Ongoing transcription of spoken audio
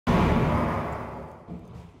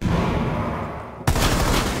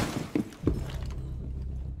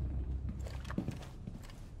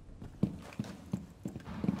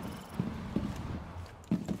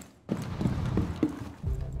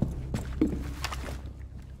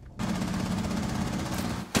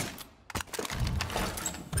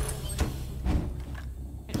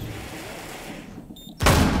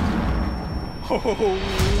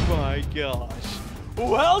Oh my gosh.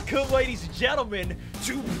 Welcome, ladies and gentlemen,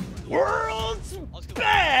 to World's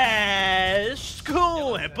Best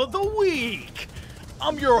Clip of the Week.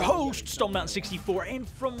 I'm your host, StoneMountain64, and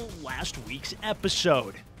from last week's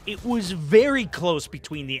episode, it was very close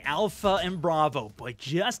between the Alpha and Bravo, but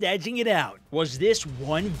just edging it out was this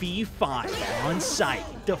 1v5 on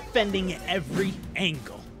site, defending every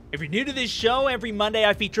angle. If you're new to this show, every Monday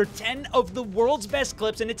I feature 10 of the world's best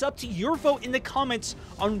clips, and it's up to your vote in the comments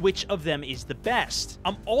on which of them is the best.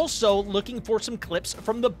 I'm also looking for some clips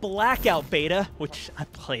from the Blackout beta, which I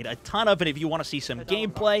played a ton of, and if you want to see some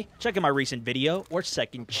gameplay, check out my recent video or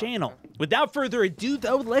second channel. Without further ado,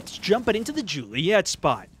 though, let's jump it into the Juliet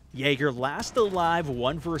spot. Jaeger last alive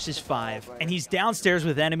 1 versus 5, and he's downstairs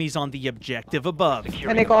with enemies on the objective above.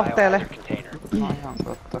 Meni kohteelle.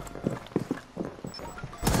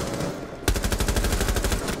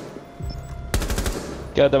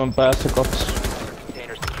 Käytävän päässä kots.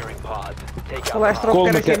 Tulee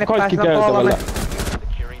strukkeri sinne kaikki päässä 3. käytävällä.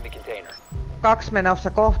 2 menossa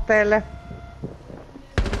kohteelle.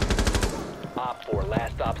 Op 4,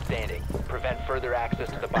 last stop standing. Prevent further access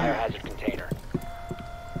to the biohazard container.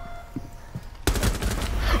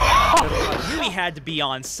 Really had to be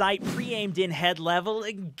on site, pre-aimed in head level,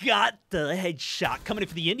 and got the headshot coming in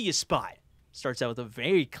for the India spot. Starts out with a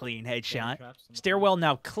very clean headshot. Stairwell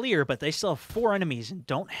now clear, but they still have 4 enemies and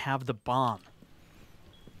don't have the bomb.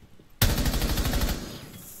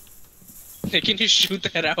 Hey, can you shoot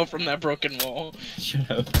that out from that broken wall?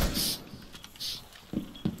 Shut up.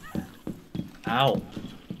 Ow.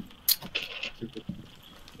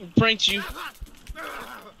 Pranked you.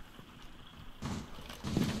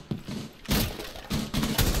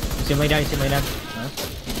 You see my down, you see my down.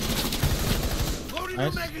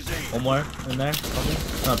 Nice. One more in there, probably.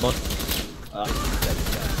 No, both.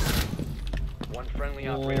 One friendly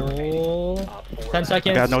operator remaining. 10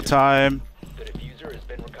 seconds. Got no time. The diffuser has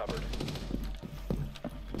been recovered.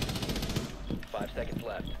 5 seconds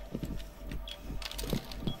left.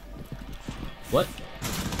 What?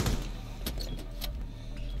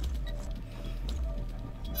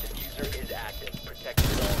 Diffuser is active. Protected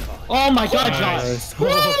at all costs. Oh my god,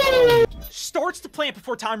 Josh! Starts to plant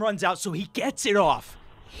before time runs out, so he gets it off.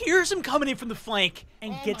 Hears him coming in from the flank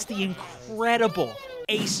and gets the incredible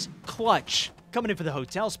ace clutch. Coming in for the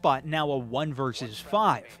hotel spot, now a 1 versus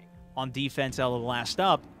 5. On defense, Ella last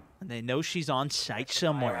up, and they know she's on site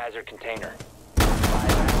somewhere. Biohazard container.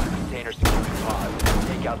 Biohazard container security pod.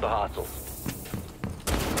 Take out the hostiles.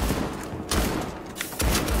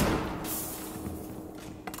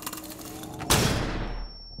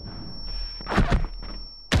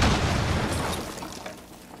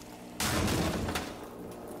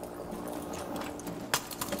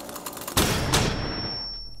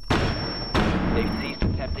 They've ceased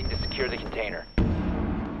attempting to secure the container.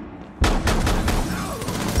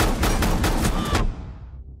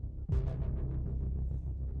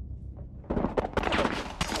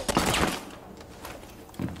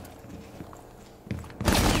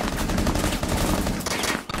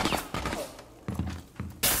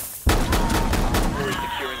 We're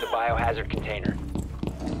securing the biohazard container.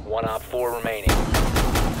 1 Op 4 remaining.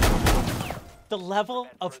 The level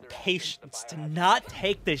of patience to not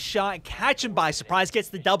take the shot, catch him by surprise, gets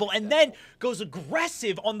the double, and then goes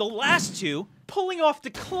aggressive on the last 2, pulling off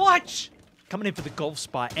the clutch. Coming in for the Gulf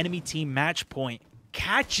spot, enemy team match point.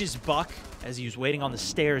 Catches Buck as he was waiting on the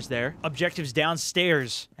stairs there. Objectives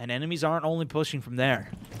downstairs, and enemies aren't only pushing from there.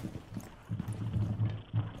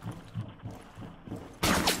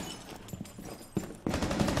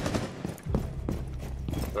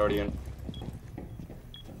 Guardian.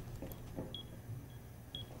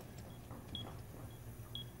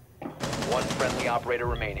 One friendly operator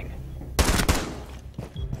remaining.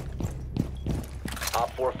 Op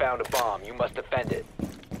 4 found a bomb. You must defend it.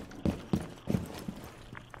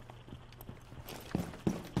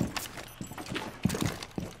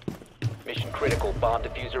 Mission critical. Bomb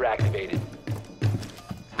diffuser activated.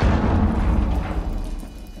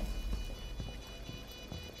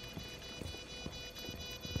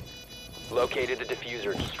 Located the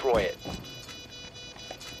diffuser. Destroy it.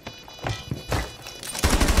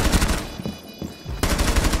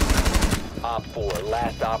 Op 4,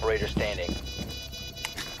 last operator standing.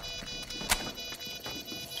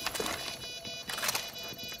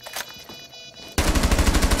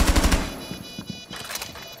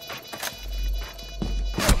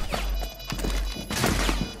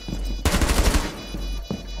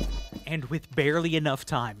 And with barely enough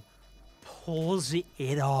time, pulls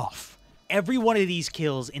it off. every one of these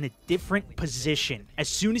kills in a different position. As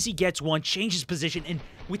soon as he gets one, changes position, and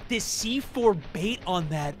with this C4 bait on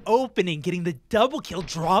that opening, getting the double kill,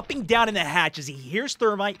 dropping down in the hatch as he hears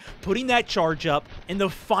Thermite, putting that charge up, and the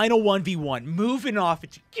final 1v1, moving off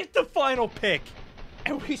it to get the final pick.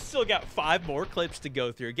 And we still got 5 more clips to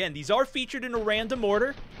go through. Again, these are featured in a random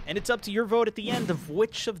order, and it's up to your vote at the end of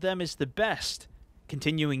which of them is the best.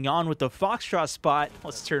 Continuing on with the Foxtrot spot,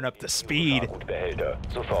 let's turn up the speed.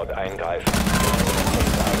 Sofort eingreifen.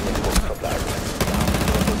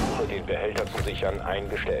 Den Behälter zu sichern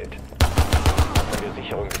eingestellt. Von der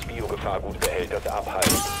Sicherung des Biogefahrgutbehälters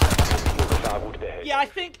abhalten. Biogefahrgutbehälter. Yeah, I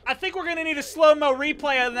think we're gonna need a slow-mo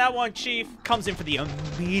replay on that one, Chief. Comes in for the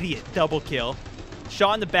immediate double kill.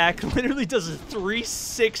 Shot in the back, literally does a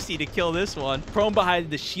 360 to kill this one. Prone behind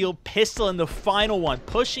the shield, pistol in the final one.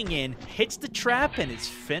 Pushing in, hits the trap, and it's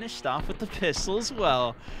finished off with the pistol as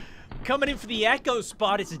well. Coming in for the Echo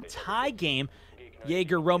spot, it's a tie game.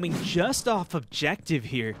 Jaeger roaming just off objective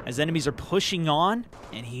here as enemies are pushing on,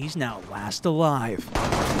 and he's now last alive.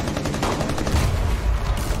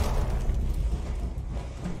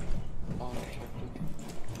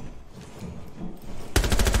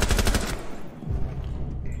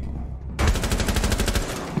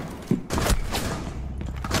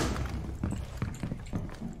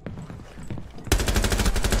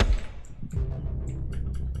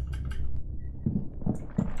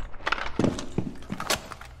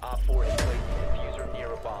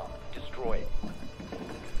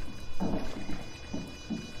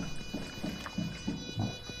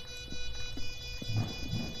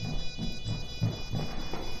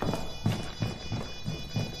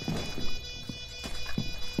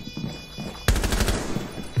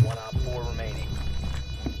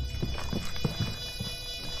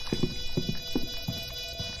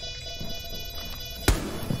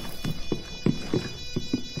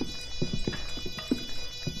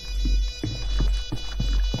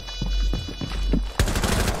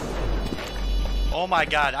 Oh my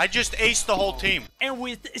god, I just aced the whole team. And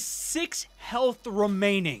with 6 health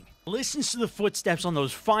remaining, listens to the footsteps on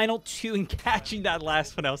those final 2 and catching that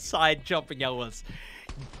last one outside, jumping out was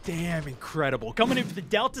damn incredible. Coming in for the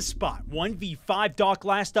Delta spot, 1v5, Doc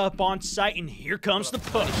last up on site, and here comes the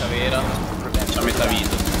push. Stop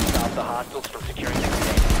the hostiles from securing the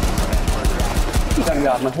grenade.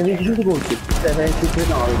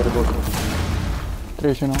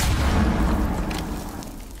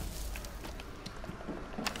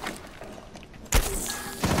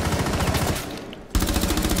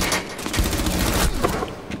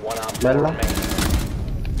 Bella.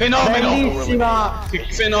 Bellissima!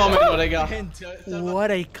 Fenomeno, raga. What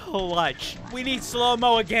a clutch. We need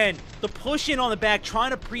slow-mo again. The push in on the back, trying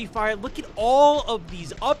to pre-fire. Look at all of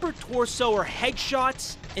these upper torso or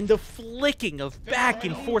headshots and the flicking of back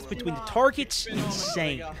and forth between the targets.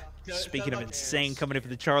 Insane. Speaking of insane, coming in for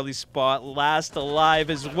the Charlie spot, last alive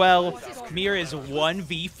as well. Mir is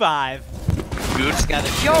 1v5. Good,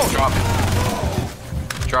 Scarlet. Yo!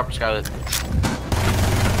 Drop, Scarlet.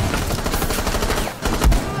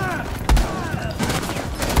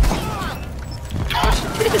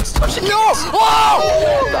 No!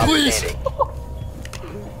 Whoa! Please!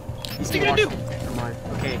 What's he gonna do? Come on,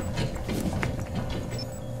 okay.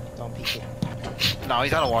 Don't peek it. No,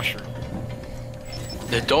 he's out of washer.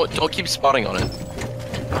 Don't keep spotting on it.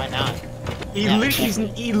 Why not? He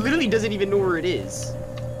literally doesn't even know where it is.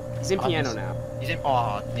 He's in piano now. He's in.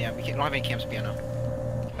 Oh, yeah, we don't have any camps piano.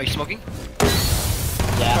 Are you smoking?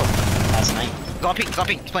 Yeah, last night. He's on peak, he's on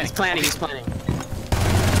peak, he's planning. He's planning.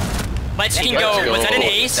 Let's go. Was that an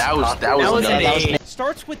ace? That was an ace.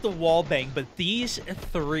 Starts with the wall bang, but these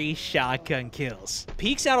 3 shotgun kills.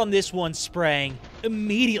 Peeks out on this one, spraying.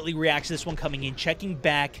 Immediately reacts to this one coming in, checking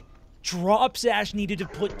back. Drops Ash, needed to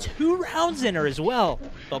put 2 rounds in her as well.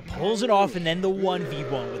 But pulls it off, and then the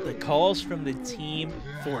 1v1 with the calls from the team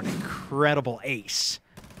for an incredible ace.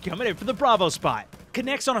 Coming in for the Bravo spot.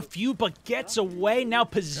 Connects on a few, but gets away. Now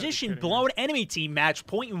position blown. Enemy team match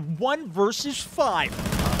point in 1 versus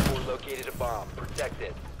 5. Located a bomb. Protect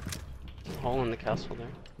it. Hole in the castle there.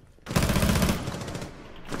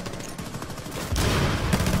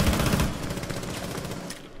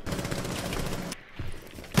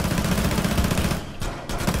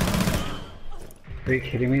 Are you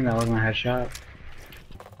kidding me? That was my headshot.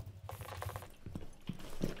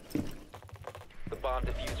 The bomb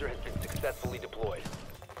diffuser has been successfully deployed.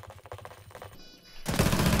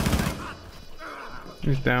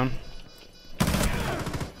 He's down.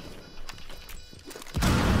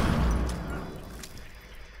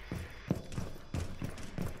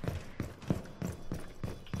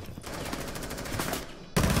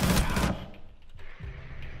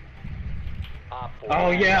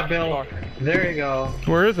 Oh yeah, Bill. There you go.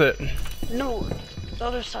 Where is it? No, the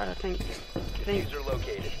other side, I think. Diffuser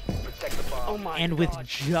located. Protect the bomb. Oh my And God. with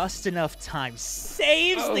just enough time,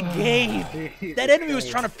 saves the game. That enemy was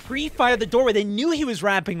trying to pre-fire the doorway. They knew he was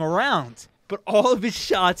wrapping around. But all of his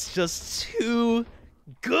shots just too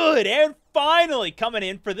good. And finally coming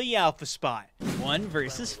in for the alpha spot. 1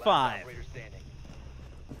 versus 5. Operator standing.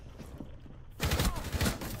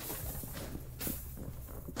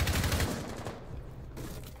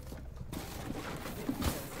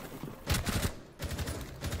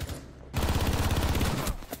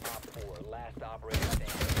 Op 4, last operator standing.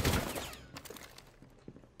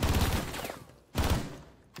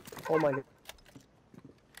 Oh my God.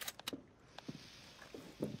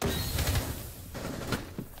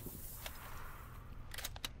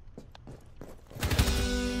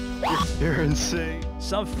 You're insane.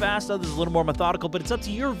 Some fast, others a little more methodical, but it's up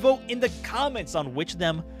to your vote in the comments on which of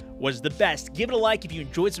them was the best. Give it a like if you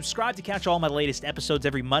enjoyed. Subscribe to catch all my latest episodes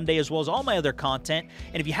every Monday, as well as all my other content.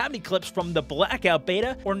 And if you have any clips from the Blackout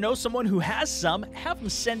Beta or know someone who has some, have them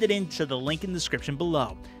send it in to the link in the description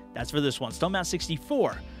below. That's for this one.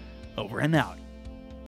 StoneMountain64, over and out.